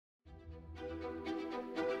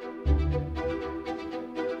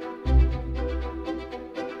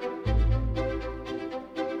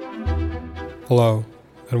Hello,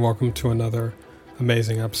 and welcome to another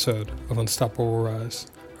amazing episode of Unstoppable Rise,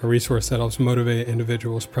 a resource that helps motivate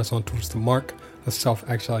individuals press on towards the mark of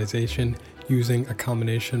self-actualization using a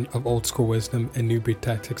combination of old school wisdom and new breed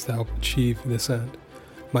tactics to help achieve this end.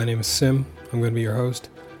 My name is Sim, I'm going to be your host,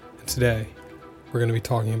 and today we're going to be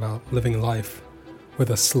talking about living life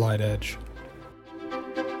with a slight edge.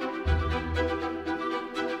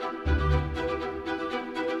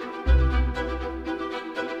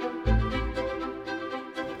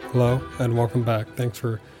 Hello, and welcome back. Thanks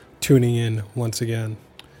for tuning in once again.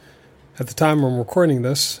 At the time I'm recording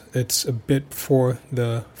this, it's a bit before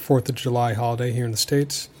the 4th of July holiday here in the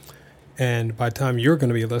States. And by the time you're going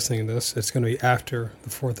to be listening to this, it's going to be after the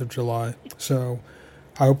 4th of July. So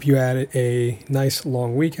I hope you had a nice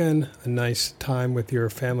long weekend, a nice time with your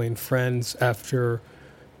family and friends after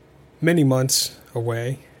many months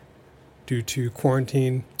away due to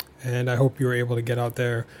quarantine. And I hope you were able to get out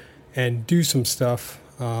there and do some stuff.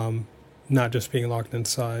 Not just being locked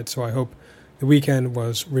inside. So I hope the weekend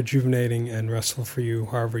was rejuvenating and restful for you,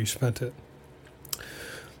 however you spent it.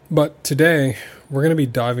 But today, we're going to be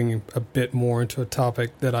diving a bit more into a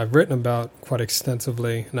topic that I've written about quite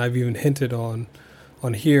extensively, and I've even hinted on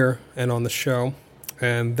here and on the show.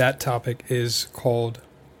 And that topic is called,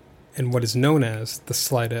 and what is known as, the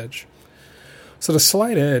slight edge. So the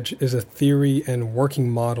slight edge is a theory and working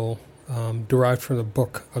model derived from the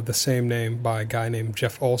book of the same name by a guy named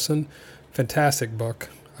Jeff Olson. Fantastic book.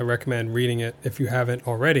 I recommend reading it if you haven't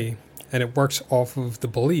already. And it works off of the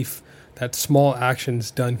belief that small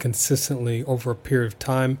actions done consistently over a period of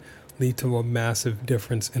time lead to a massive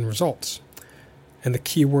difference in results. And the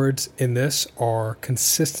key words in this are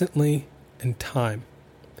consistently and time.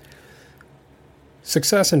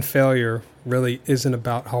 Success and failure really isn't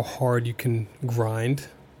about how hard you can grind,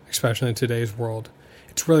 especially in today's world.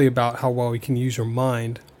 It's really about how well you can use your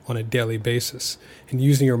mind on a daily basis. And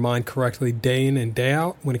using your mind correctly day in and day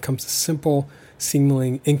out when it comes to simple,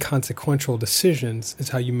 seemingly inconsequential decisions is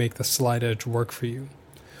how you make the slight edge work for you.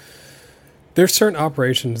 There's certain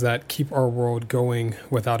operations that keep our world going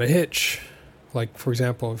without a hitch. Like, for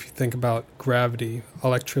example, if you think about gravity,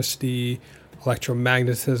 electricity,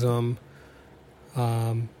 electromagnetism,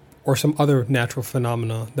 or some other natural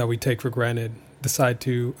phenomena that we take for granted,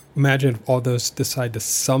 imagine if all those decide to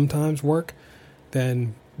sometimes work,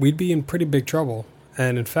 then we'd be in pretty big trouble.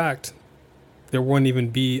 And in fact, there wouldn't even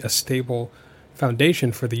be a stable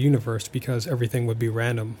foundation for the universe because everything would be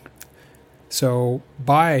random. So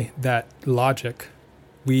by that logic,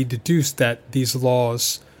 we deduce that these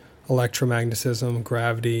laws, electromagnetism,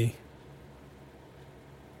 gravity,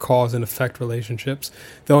 cause and effect relationships,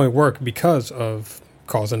 they only work because of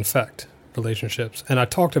cause and effect relationships. And I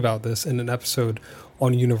talked about this in an episode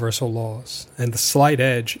on universal laws. And the slight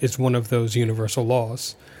edge is one of those universal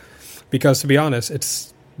laws. Because to be honest,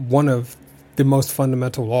 it's one of the most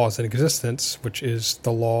fundamental laws in existence, which is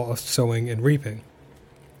the law of sowing and reaping.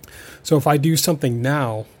 So if I do something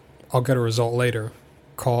now, I'll get a result later.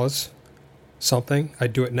 Cause, something, I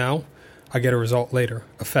do it now, I get a result later.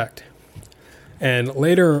 Effect. And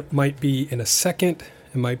later might be in a second,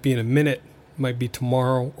 it might be in a minute, might be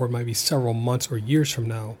tomorrow, or it might be several months or years from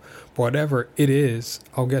now. But whatever it is,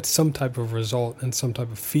 I'll get some type of result and some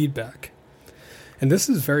type of feedback. And this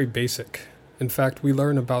is very basic. In fact, we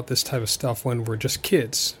learn about this type of stuff when we're just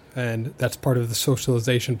kids, and that's part of the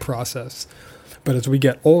socialization process. But as we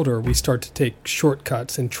get older, we start to take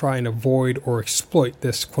shortcuts and try and avoid or exploit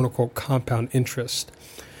this quote-unquote compound interest.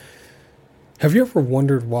 Have you ever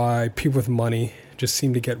wondered why people with money just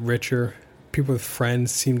seem to get richer? People with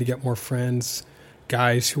friends seem to get more friends.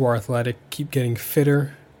 Guys who are athletic keep getting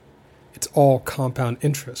fitter. It's all compound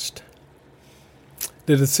interest.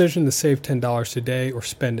 The decision to save $10 today or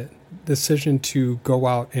spend it. The decision to go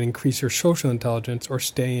out and increase your social intelligence or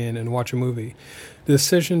stay in and watch a movie. The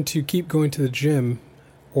decision to keep going to the gym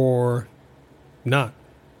or not.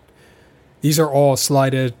 These are all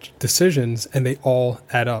slight edge decisions and they all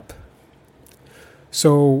add up.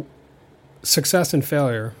 So success and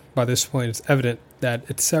failure, by this point, it's evident that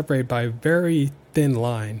it's separated by a very thin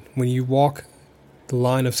line. When you walk the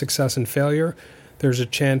line of success and failure, there's a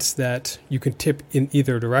chance that you can tip in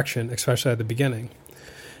either direction, especially at the beginning.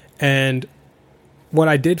 And what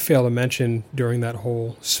I did fail to mention during that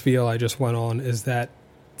whole spiel I just went on is that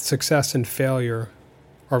success and failure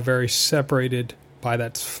are very separated by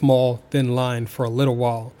that small, thin line for a little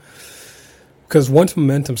while. Because once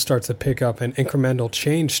momentum starts to pick up and incremental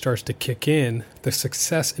change starts to kick in, the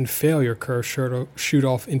success and failure curve shoot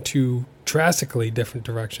off into drastically different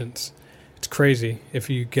directions. It's crazy. If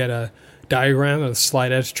you get a diagram of a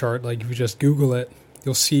slight edge chart, like if you just Google it,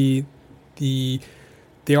 you'll see the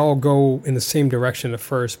they all go in the same direction at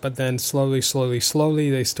first, but then slowly,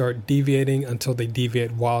 they start deviating until they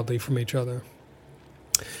deviate wildly from each other.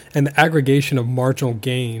 And the aggregation of marginal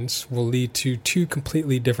gains will lead to two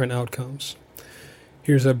completely different outcomes.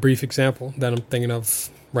 Here's a brief example that I'm thinking of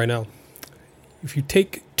right now. If you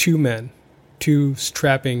take two men, two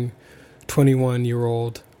strapping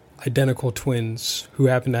 21-year-old identical twins who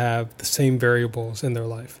happen to have the same variables in their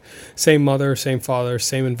life, same mother, same father,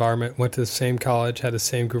 same environment, went to the same college, had the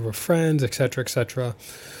same group of friends, etc., etc.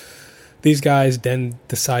 These guys then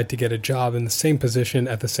decide to get a job in the same position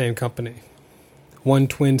at the same company. One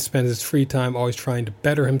twin spends his free time always trying to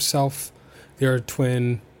better himself. The other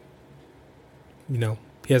twin,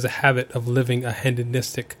 he has a habit of living a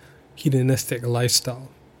hedonistic lifestyle.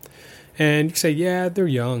 And you say, yeah, they're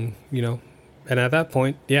young, And at that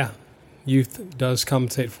point, yeah, youth does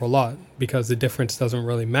compensate for a lot because the difference doesn't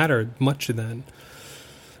really matter much then.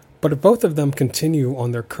 But if both of them continue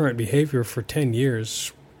on their current behavior for 10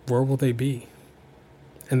 years, where will they be?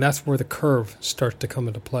 And that's where the curve starts to come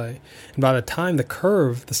into play. And by the time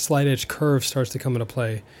the slight edge curve starts to come into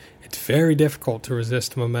play, it's very difficult to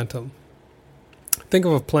resist momentum. Think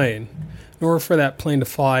of a plane. In order for that plane to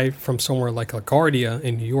fly from somewhere like LaGuardia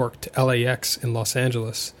in New York to LAX in Los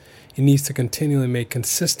Angeles, it needs to continually make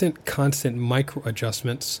consistent, constant micro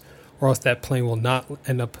adjustments, or else that plane will not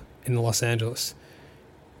end up in Los Angeles.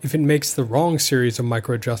 If it makes the wrong series of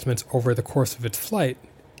micro adjustments over the course of its flight,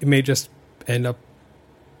 it may just end up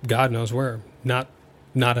God knows where. Not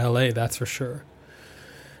LA, that's for sure.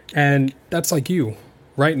 And that's like you.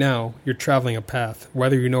 Right now, you're traveling a path.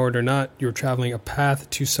 Whether you know it or not, you're traveling a path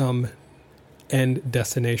to some end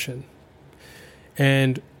destination.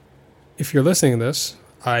 And if you're listening to this,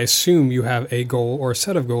 I assume you have a goal or a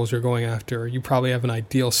set of goals you're going after. You probably have an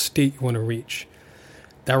ideal state you want to reach.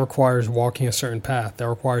 That requires walking a certain path. That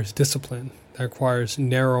requires discipline. That requires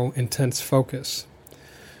narrow, intense focus.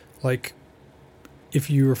 Like, if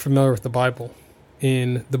you are familiar with the Bible,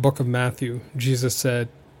 in the book of Matthew, Jesus said,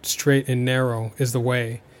 straight and narrow is the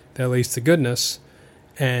way that leads to goodness,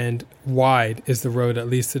 and wide is the road that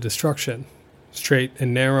leads to destruction. Straight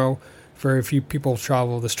and narrow, very few people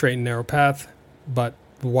travel the straight and narrow path, but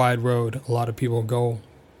the wide road, a lot of people go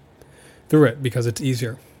through it because it's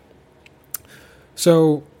easier.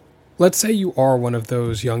 So let's say you are one of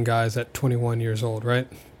those young guys at 21 years old, right?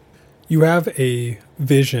 You have a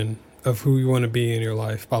vision of who you want to be in your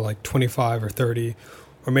life by like 25 or 30,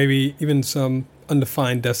 or maybe even some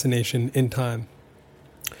undefined destination in time.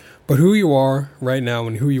 But who you are right now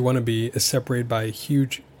and who you want to be is separated by a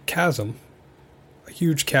huge chasm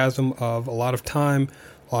of a lot of time,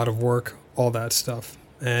 a lot of work, all that stuff.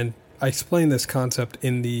 And I explained this concept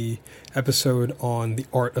in the episode on the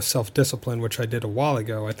art of self-discipline, which I did a while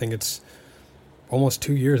ago. I think it's almost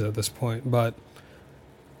 2 years at this point, but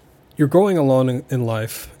you're going along in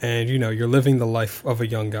life and, you're living the life of a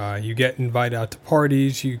young guy. You get invited out to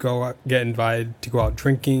parties, get invited to go out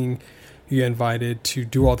drinking, you get invited to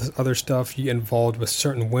do all this other stuff, you get involved with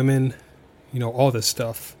certain women, all this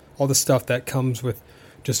stuff. All the stuff that comes with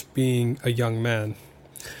just being a young man.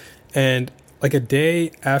 And like a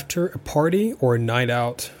day after a party or a night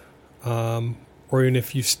out, or even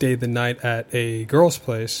if you stayed the night at a girl's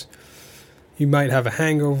place, you might have a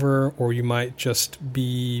hangover or you might just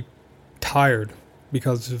be tired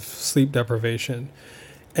because of sleep deprivation,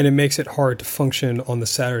 and it makes it hard to function on the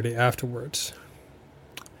Saturday afterwards.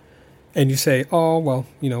 And you say, oh, well,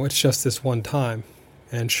 it's just this one time.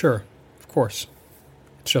 And sure, of course,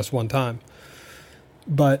 it's just one time.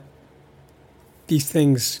 But these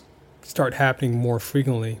things start happening more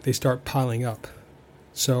frequently. They start piling up.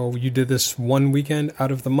 So you did this one weekend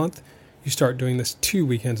out of the month, you start doing this 2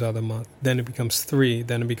 weekends out of the month, then it becomes 3,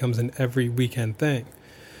 then it becomes an every weekend thing.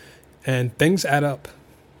 And things add up.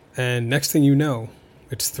 And next thing you know,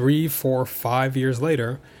 it's 3, 4, 5 years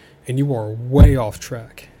later, and you are way off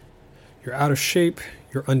track. You're out of shape,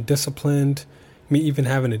 you're undisciplined, you may even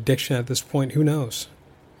have an addiction at this point, who knows,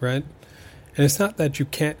 right? And it's not that you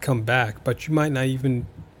can't come back, but you might even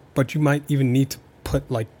need to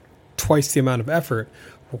put like twice the amount of effort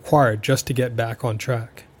required just to get back on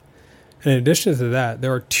track. And in addition to that,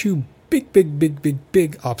 there are two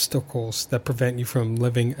big obstacles that prevent you from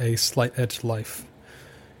living a slight edge life.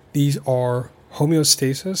 These are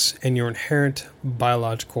homeostasis and your inherent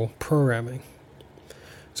biological programming.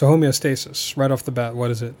 So homeostasis, right off the bat,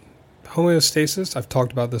 what is it? Homeostasis, I've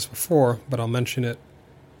talked about this before, but I'll mention it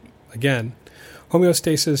again.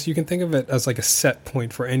 Homeostasis, you can think of it as like a set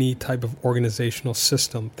point for any type of organizational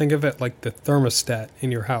system. Think of it like the thermostat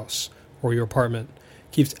in your house or your apartment.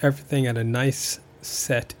 Keeps everything at a nice,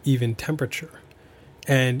 set, even temperature.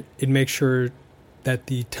 And it makes sure that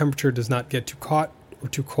the temperature does not get too hot or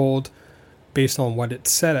too cold based on what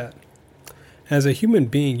it's set at. As a human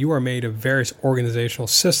being, you are made of various organizational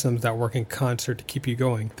systems that work in concert to keep you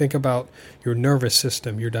going. Think about your nervous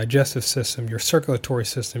system, your digestive system, your circulatory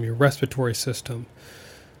system, your respiratory system.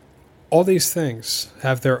 All these things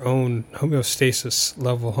have their own homeostasis,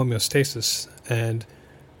 level of homeostasis, and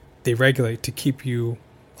they regulate to keep you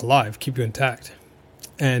alive, keep you intact.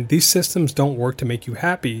 And these systems don't work to make you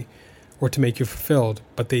happy or to make you fulfilled,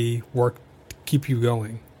 but they work to keep you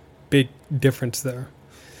going. Big difference there.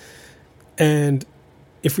 And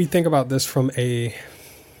if we think about this from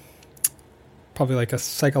probably like a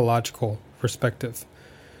psychological perspective,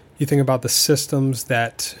 you think about the systems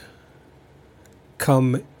that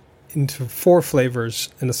come into four flavors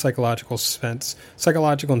in a psychological sense,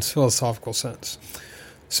 psychological and philosophical sense.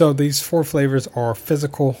 So these four flavors are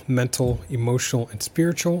physical, mental, emotional, and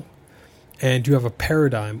spiritual. And you have a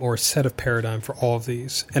paradigm or a set of paradigm for all of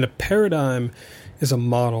these. And a paradigm is a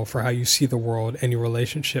model for how you see the world and your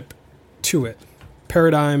relationship to it.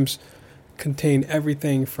 Paradigms contain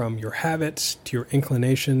everything from your habits to your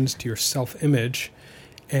inclinations to your self-image,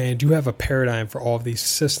 and you have a paradigm for all of these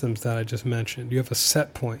systems that I just mentioned. You have a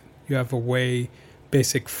set point. You have a way,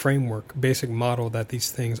 basic framework, basic model that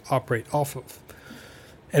these things operate off of.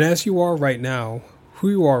 And as you are right now, who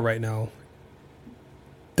you are right now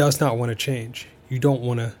does not want to change. You don't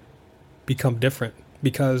want to become different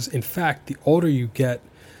because, in fact, the older you get,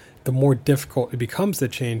 the more difficult it becomes to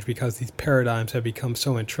change because these paradigms have become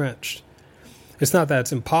so entrenched. It's not that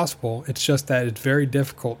it's impossible, it's just that it's very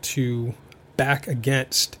difficult to back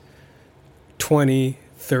against 20,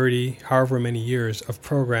 30, however many years of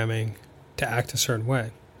programming to act a certain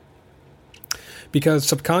way. Because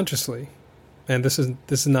subconsciously, and this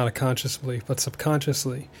is not a conscious belief, but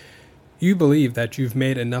subconsciously, you believe that you've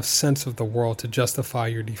made enough sense of the world to justify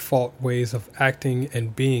your default ways of acting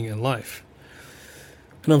and being in life.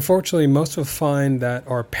 And unfortunately, most of us find that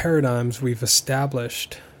our paradigms we've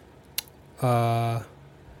established and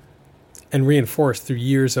reinforced through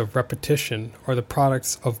years of repetition are the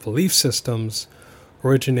products of belief systems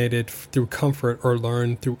originated through comfort or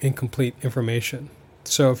learned through incomplete information.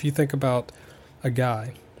 So if you think about a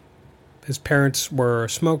guy, his parents were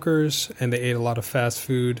smokers and they ate a lot of fast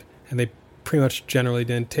food and they pretty much generally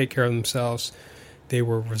didn't take care of themselves. They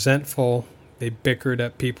were resentful. They bickered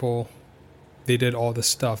at people. They did all this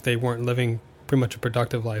stuff. They weren't living pretty much a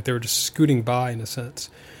productive life. They were just scooting by in a sense.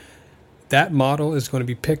 That model is going to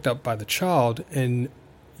be picked up by the child and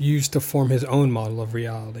used to form his own model of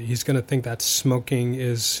reality. He's going to think that smoking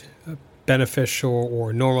is beneficial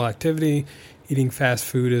or normal activity. Eating fast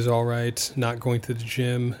food is all right. Not going to the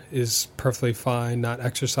gym is perfectly fine. Not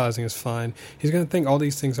exercising is fine. He's going to think all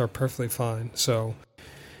these things are perfectly fine.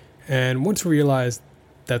 And once we realize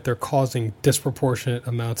that they're causing disproportionate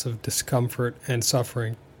amounts of discomfort and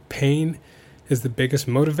suffering, pain is the biggest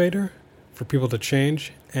motivator for people to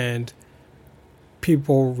change, and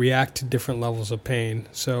people react to different levels of pain.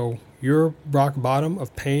 So your rock bottom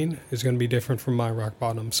of pain is going to be different from my rock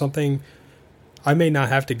bottom. Something I may not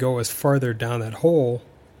have to go as farther down that hole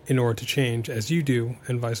in order to change as you do,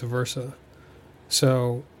 and vice versa.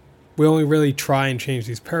 So we only really try and change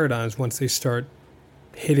these paradigms once they start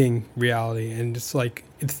hitting reality, and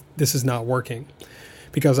this is not working,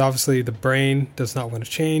 because obviously the brain does not want to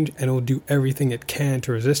change, and it will do everything it can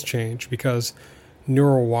to resist change because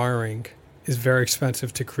neural wiring is very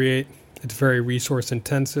expensive to create. It's very resource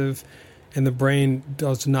intensive, and the brain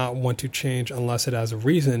does not want to change unless it has a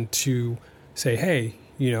reason to say, hey,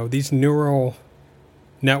 these neural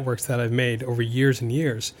networks that I've made over years and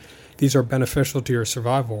years, these are beneficial to your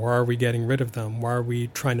survival. Why are we getting rid of them? Why are we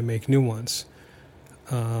trying to make new ones?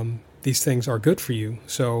 These things are good for you.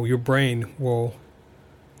 So your brain will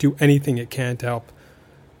do anything it can to help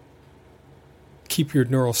keep your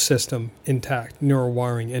neural system intact, neural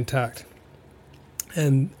wiring intact.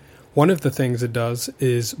 And one of the things it does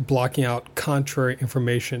is blocking out contrary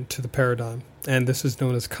information to the paradigm. And this is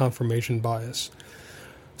known as confirmation bias.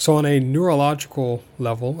 So on a neurological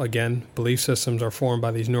level, again, belief systems are formed by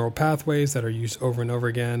these neural pathways that are used over and over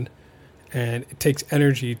again. And it takes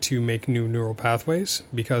energy to make new neural pathways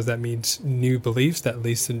because that means new beliefs that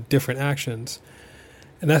leads to different actions.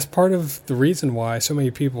 And that's part of the reason why so many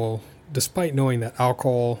people, despite knowing that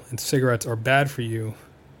alcohol and cigarettes are bad for you,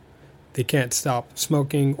 they can't stop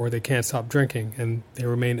smoking or they can't stop drinking, and they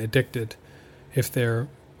remain addicted if they're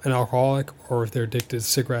an alcoholic or if they're addicted to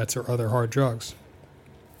cigarettes or other hard drugs.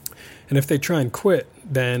 And if they try and quit,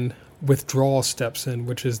 then withdrawal steps in,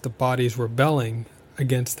 which is the body's rebelling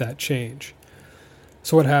against that change.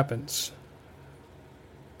 So what happens?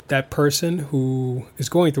 That person who is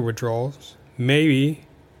going through withdrawals, maybe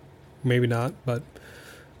not, but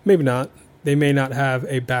maybe not. They may not have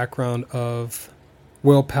a background of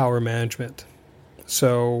willpower management.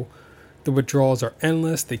 So the withdrawals are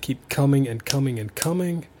endless. They keep coming and coming and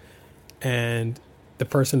coming. And the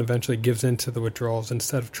person eventually gives in to the withdrawals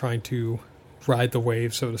instead of trying to ride the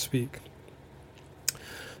wave, so to speak.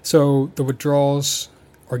 So the withdrawals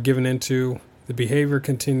are given into, the behavior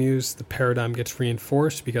continues, the paradigm gets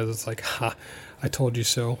reinforced because it's like, I told you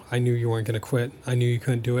so. I knew you weren't going to quit. I knew you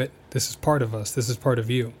couldn't do it. This is part of us. This is part of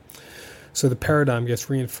you. So the paradigm gets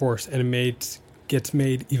reinforced and it gets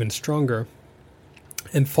made even stronger.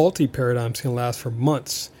 And faulty paradigms can last for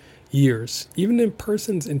months, years, even in a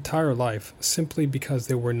person's entire life, simply because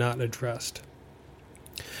they were not addressed.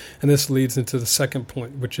 And this leads into the second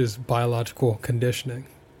point, which is biological conditioning.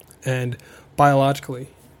 And biologically,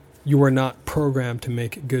 you are not programmed to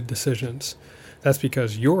make good decisions. That's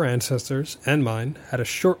because your ancestors and mine had a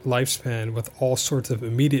short lifespan with all sorts of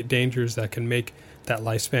immediate dangers that can make that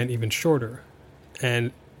lifespan even shorter.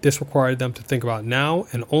 And this required them to think about now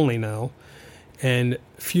and only now. And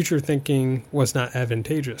future thinking was not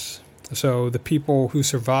advantageous. So the people who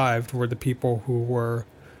survived were the people who were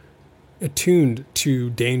attuned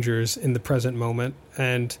to dangers in the present moment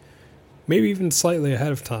and maybe even slightly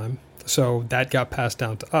ahead of time. So that got passed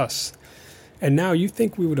down to us. And now you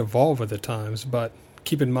think we would evolve with the times, but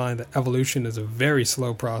keep in mind that evolution is a very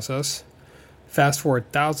slow process. Fast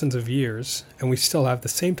forward thousands of years, and we still have the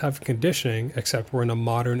same type of conditioning, except we're in a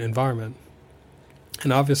modern environment.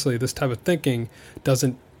 And obviously, this type of thinking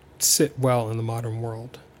doesn't sit well in the modern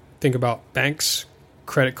world. Think about banks,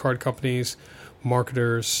 credit card companies,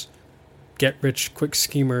 marketers, get-rich-quick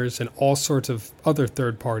schemers, and all sorts of other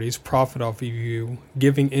third parties profit off of you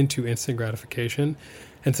giving into instant gratification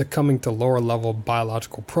and succumbing to lower-level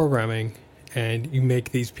biological programming, and you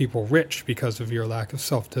make these people rich because of your lack of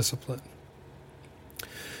self-discipline.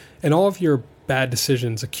 And all of your bad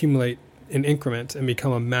decisions accumulate in increments and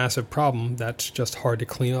become a massive problem that's just hard to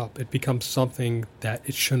clean up. It becomes something that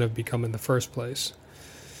it shouldn't have become in the first place.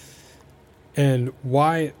 And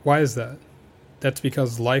why is that? That's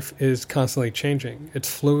because life is constantly changing. It's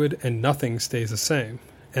fluid and nothing stays the same.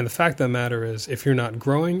 And the fact of the matter is, if you're not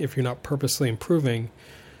growing, if you're not purposely improving,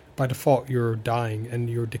 by default you're dying and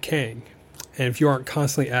you're decaying. And if you aren't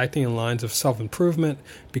constantly acting in lines of self-improvement,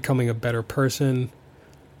 becoming a better person,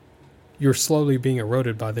 you're slowly being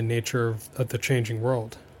eroded by the nature of the changing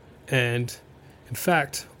world. And in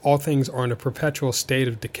fact, all things are in a perpetual state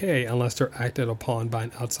of decay unless they're acted upon by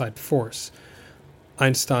an outside force.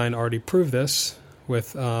 Einstein already proved this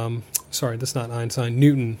with, that's not Einstein,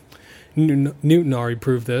 Newton. Newton already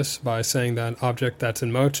proved this by saying that an object that's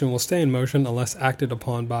in motion will stay in motion unless acted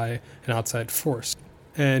upon by an outside force.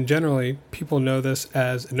 And generally, people know this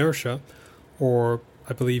as inertia, or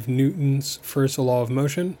I believe Newton's first law of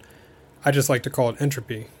motion. I just like to call it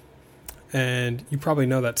entropy. And you probably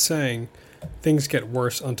know that saying, things get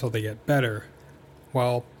worse until they get better.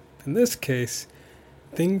 Well, in this case,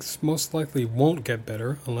 things most likely won't get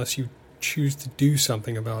better unless you choose to do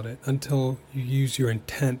something about it, until you use your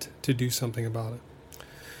intent to do something about it.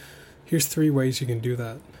 Here's 3 ways you can do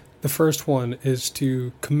that. The first one is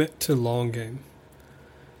to commit to long game.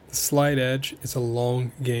 The slight edge is a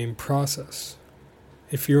long game process.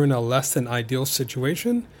 If you're in a less than ideal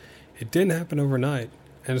situation, it didn't happen overnight,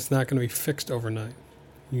 and it's not going to be fixed overnight.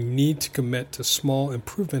 You need to commit to small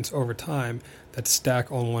improvements over time that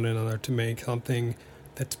stack on one another to make something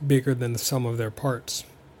that's bigger than the sum of their parts.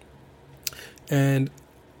 And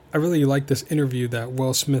I really like this interview that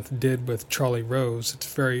Will Smith did with Charlie Rose.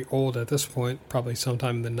 It's very old at this point, probably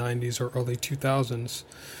sometime in the 90s or early 2000s.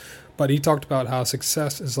 But he talked about how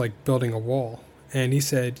success is like building a wall. And he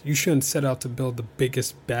said, you shouldn't set out to build the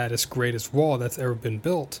biggest, baddest, greatest wall that's ever been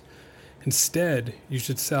built. Instead, you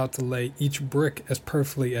should set out to lay each brick as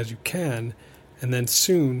perfectly as you can, and then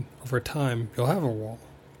soon, over time, you'll have a wall.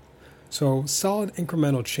 So solid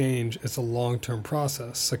incremental change is a long-term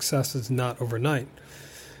process. Success is not overnight.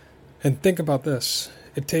 And think about this.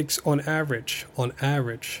 It takes, on average,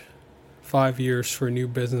 5 years for a new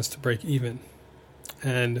business to break even.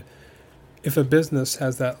 And if a business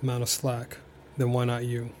has that amount of slack, then why not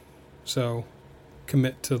you? So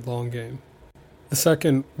commit to the long game. The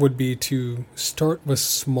second would be to start with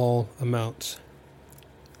small amounts.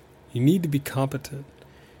 You need to be competent.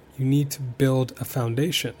 You need to build a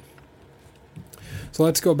foundation. So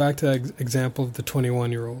let's go back to that example of the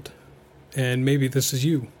 21-year-old. And maybe this is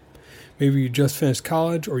you. Maybe you just finished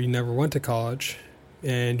college or you never went to college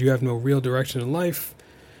and you have no real direction in life.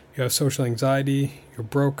 You have social anxiety, you're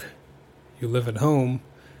broke, you live at home,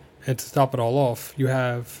 and to top it all off, you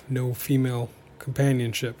have no female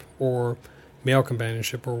companionship or male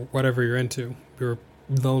companionship or whatever you're into. You're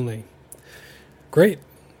lonely. Great.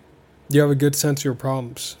 You have a good sense of your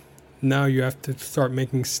problems. Now you have to start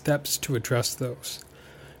making steps to address those.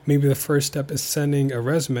 Maybe the first step is sending a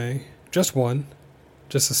resume, just one,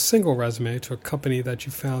 just a single resume to a company that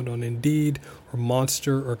you found on Indeed or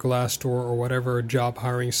Monster or Glassdoor or whatever job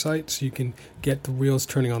hiring site so you can get the wheels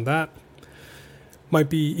turning on that. Might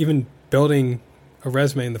be even building a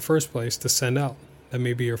resume in the first place to send out. That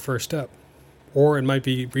may be your first step. Or it might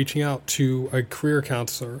be reaching out to a career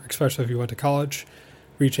counselor, especially if you went to college,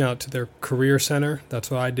 reaching out to their career center.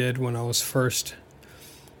 That's what I did when I first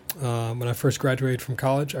graduated from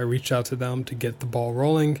college. I reached out to them to get the ball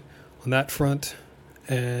rolling on that front.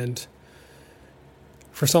 And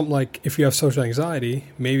for something like if you have social anxiety,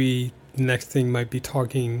 maybe the next thing might be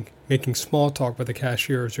making small talk with the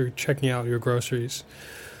cashiers or checking out your groceries.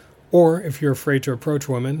 Or if you're afraid to approach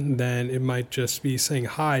women, then it might just be saying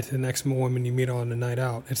hi to the next woman you meet on a night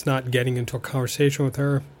out. It's not getting into a conversation with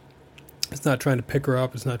her. It's not trying to pick her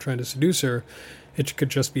up. It's not trying to seduce her. It could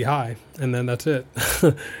just be hi, and then that's it.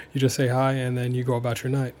 You just say hi, and then you go about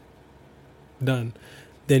your night. Done.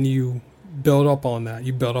 Then you build up on that.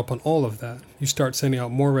 You build up on all of that. You start sending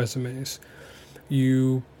out more resumes.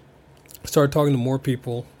 You start talking to more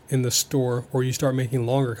people in the store, or you start making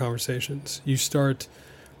longer conversations. You start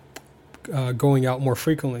going out more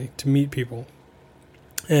frequently to meet people.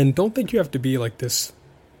 And don't think you have to be like this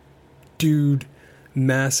dude,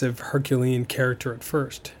 massive Herculean character at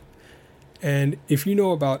first. And if you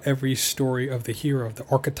know about every story of the hero, the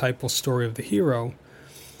archetypal story of the hero,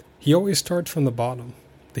 he always starts from the bottom.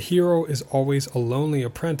 The hero is always a lonely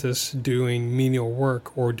apprentice doing menial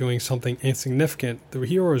work or doing something insignificant. The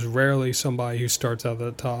hero is rarely somebody who starts out at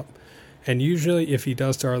the top. And usually if he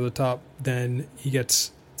does start at the top, then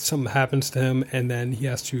something happens to him and then he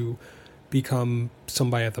has to become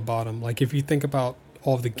somebody at the bottom. Like if you think about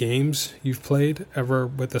all of the games you've played ever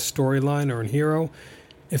with a storyline or a hero,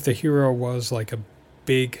 if the hero was like a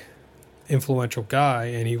big influential guy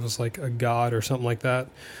and he was like a god or something like that,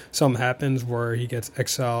 something happens where he gets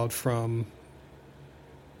exiled from,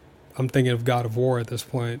 I'm thinking of God of War at this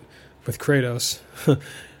point with Kratos,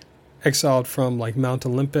 exiled from like Mount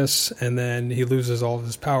Olympus, and then he loses all of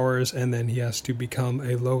his powers and then he has to become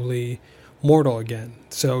a lowly mortal again.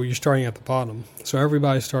 So you're starting at the bottom. So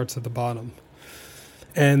everybody starts at the bottom.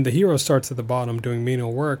 And the hero starts at the bottom doing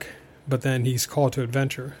menial work, but then he's called to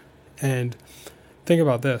adventure. And think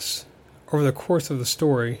about this. Over the course of the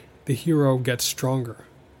story, the hero gets stronger.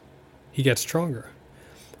 He gets stronger.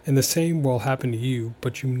 And the same will happen to you,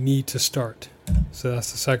 but you need to start. So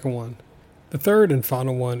that's the second one. The third and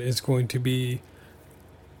final one is going to be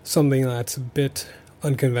something that's a bit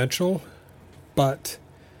unconventional, but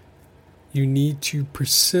you need to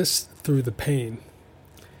persist through the pain.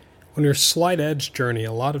 On your slight edge journey,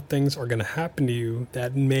 a lot of things are going to happen to you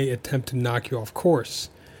that may attempt to knock you off course.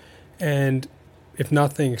 And if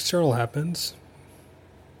nothing external happens,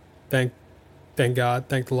 thank God,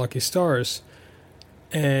 thank the lucky stars,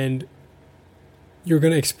 and you're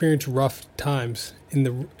going to experience rough times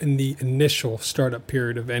in the initial startup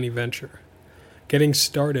period of any venture. Getting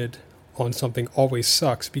started on something always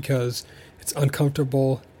sucks because it's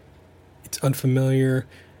uncomfortable, it's unfamiliar,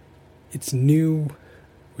 it's new,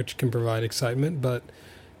 which can provide excitement, but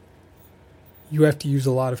you have to use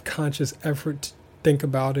a lot of conscious effort to think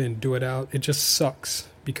about it and do it out. It just sucks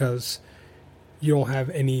because you don't have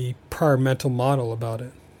any prior mental model about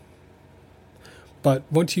it. But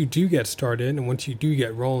once you do get started and once you do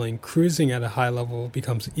get rolling, cruising at a high level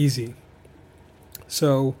becomes easy.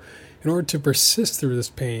 So in order to persist through this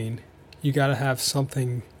pain, you got to have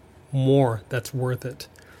something more that's worth it.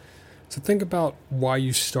 So think about why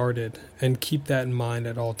you started and keep that in mind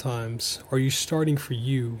at all times. Are you starting for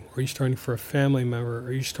you? Are you starting for a family member?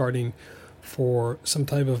 Are you starting for some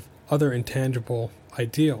type of other intangible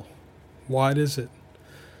ideal? What is it?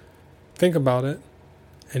 Think about it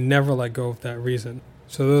and never let go of that reason.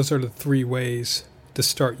 So those are the 3 ways to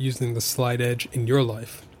start using the slight edge in your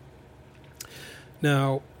life.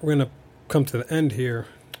 Now, we're going to come to the end here,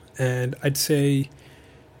 and I'd say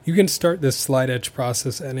you can start this slight edge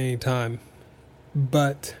process at any time,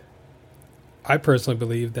 but I personally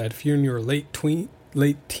believe that if you're in your late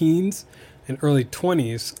teens and early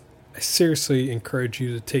 20s, I seriously encourage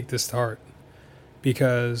you to take this to heart,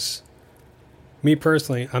 because me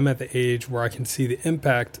personally, I'm at the age where I can see the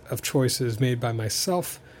impact of choices made by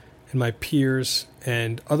myself and my peers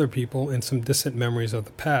and other people in some distant memories of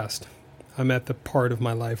the past. I'm at the part of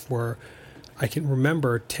my life where I can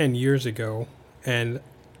remember 10 years ago, and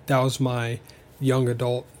that was my young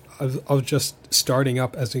adult. I was just starting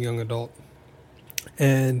up as a young adult.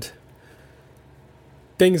 And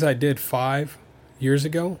things I did 5 years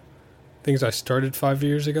ago, things I started 5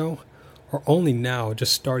 years ago, are only now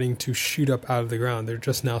just starting to shoot up out of the ground. They're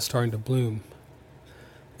just now starting to bloom.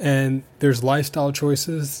 And there's lifestyle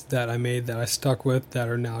choices that I made that I stuck with that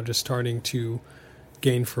are now just starting to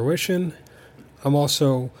gain fruition. I'm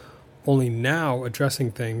also only now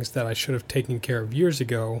addressing things that I should have taken care of years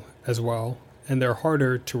ago as well, and they're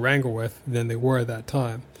harder to wrangle with than they were at that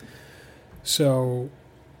time. So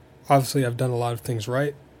obviously I've done a lot of things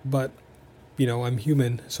right, but I'm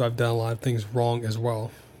human, so I've done a lot of things wrong as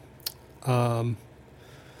well. But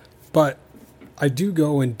I do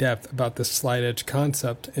go in depth about this slight edge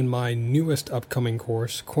concept in my newest upcoming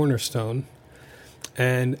course, Cornerstone.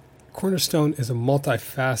 And Cornerstone is a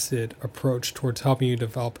multifaceted approach towards helping you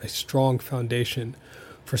develop a strong foundation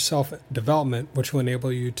for self-development, which will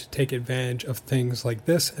enable you to take advantage of things like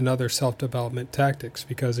this and other self-development tactics.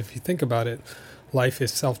 Because if you think about it, life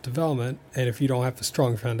is self-development, and if you don't have a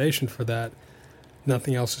strong foundation for that,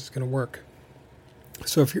 nothing else is going to work.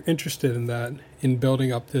 So if you're interested in that, in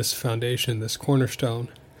building up this foundation, this cornerstone,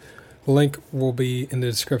 the link will be in the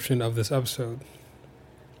description of this episode.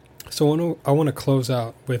 So I want to close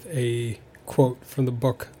out with a quote from the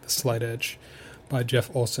book, The Slight Edge, by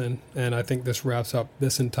Jeff Olson, and I think this wraps up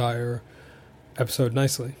this entire episode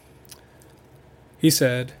nicely. He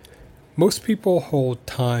said, "Most people hold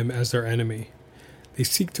time as their enemy. They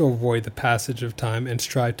seek to avoid the passage of time and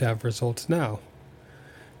strive to have results now.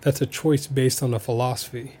 That's a choice based on a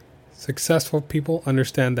philosophy. Successful people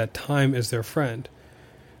understand that time is their friend.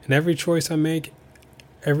 And every choice I make,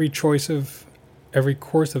 every course of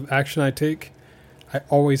action I take, I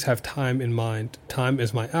always have time in mind. Time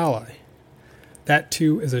is my ally. That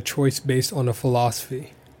too is a choice based on a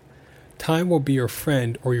philosophy. Time will be your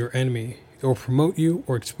friend or your enemy. It will promote you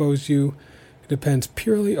or expose you. It depends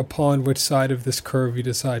purely upon which side of this curve you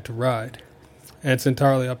decide to ride. And it's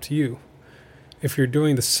entirely up to you. If you're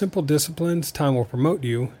doing the simple disciplines, time will promote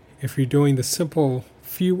you. If you're doing the simple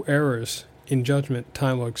few errors in judgment,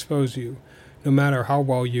 time will expose you, no matter how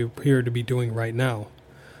well you appear to be doing right now.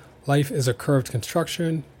 Life is a curved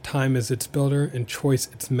construction, time is its builder, and choice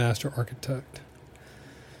its master architect."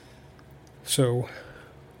 So,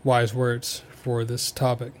 wise words for this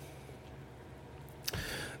topic.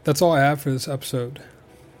 That's all I have for this episode.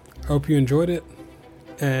 I hope you enjoyed it,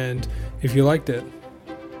 and if you liked it,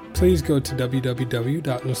 please go to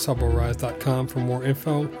www.unstoppablerise.com for more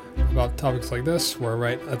info about topics like this, where I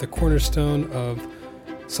write at the cornerstone of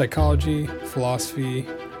psychology, philosophy,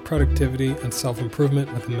 productivity, and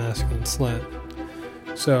self-improvement with a masculine slant.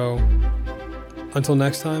 So, until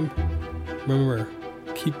next time, remember,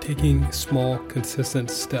 keep taking small,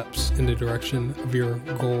 consistent steps in the direction of your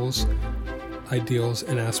goals, ideals,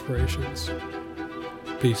 and aspirations.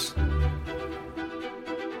 Peace.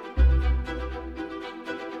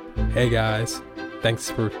 Hey guys, thanks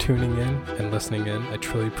for tuning in and listening in. I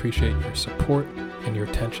truly appreciate your support and your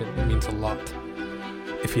attention. It means a lot.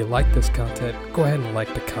 If you like this content, go ahead and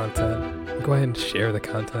like the content. Go ahead and share the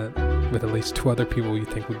content with at least 2 other people you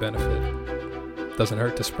think would benefit. Doesn't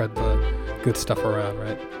hurt to spread the good stuff around,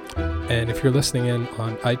 right? And if you're listening in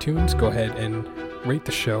on iTunes, go ahead and rate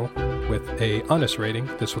the show with a honest rating.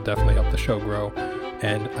 This will definitely help the show grow,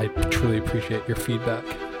 and I truly appreciate your feedback.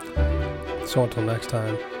 So until next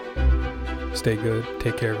time, stay good,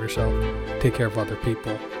 take care of yourself, take care of other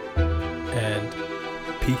people, and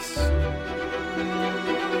peace.